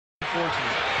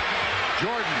unfortunate.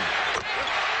 Jordan.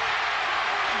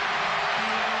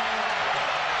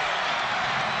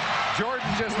 Jordan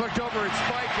just looked over at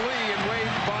Spike Lee and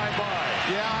waved bye-bye.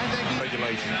 Yeah, I think he...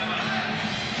 Regulation.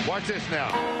 Watch this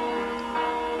now.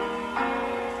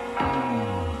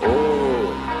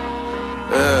 Oh.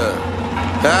 Yeah.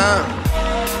 Huh?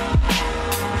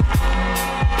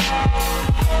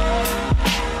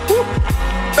 Woo.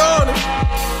 Done it.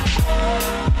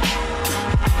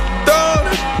 Done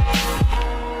it.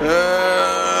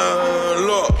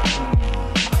 Look.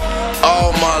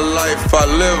 All my life, I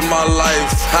live my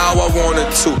life how I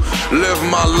wanted to live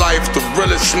my life. The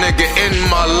realest nigga in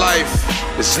my life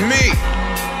is me.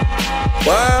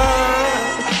 What?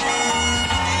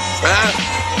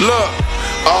 Look,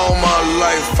 all my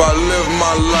life, I live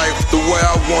my life the way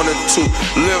I wanted to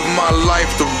live my life.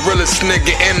 The realest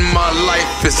nigga in my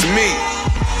life is me.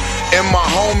 And my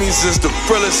homies is the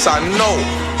realest I know.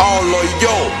 All of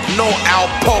yo, no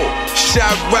Alpo,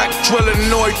 Chirac,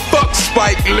 Illinois, fuck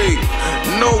Spike Lee.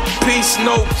 No peace,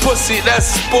 no pussy,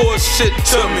 that's bullshit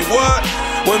to me. What?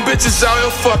 When bitches out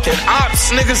here fucking ops,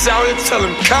 niggas out here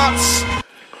telling cops,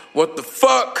 what the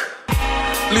fuck?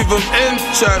 Leave him in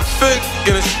traffic,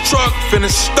 in his truck,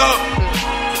 finished up,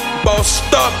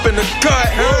 bossed up in the cut,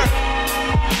 huh?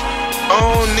 I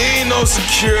don't need no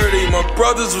security. My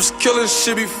brothers was killing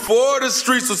shit before the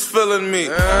streets was feeling me.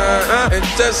 And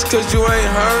just cause you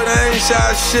ain't heard, I ain't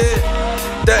shot shit.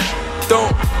 That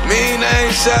don't mean I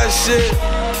ain't shot shit.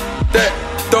 That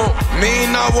don't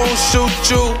mean I won't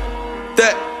shoot you.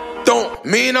 That don't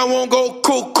mean I won't go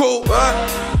cuckoo.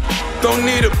 Don't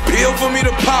need a pill for me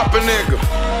to pop a nigga.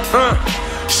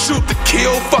 Shoot to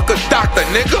kill, fuck a doctor,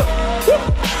 nigga.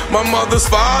 My mother's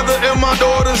father and my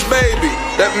daughter's baby.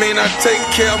 That mean I take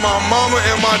care of my mama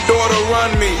and my daughter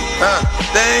run me.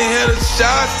 They ain't hear the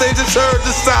shots, they just heard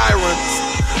the sirens.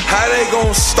 How they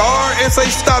gon' start and say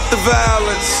stop the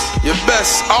violence? Your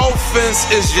best offense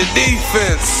is your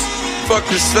defense. Fuck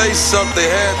his face up,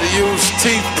 they had to use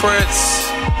teeth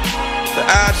prints to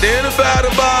identify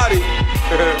the body.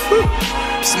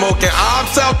 Smoking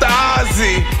ops out the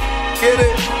Ozzy. Get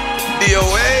it?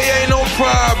 DOA ain't no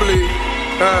problem.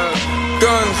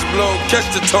 Guns blow, catch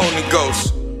the Tony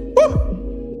Ghost.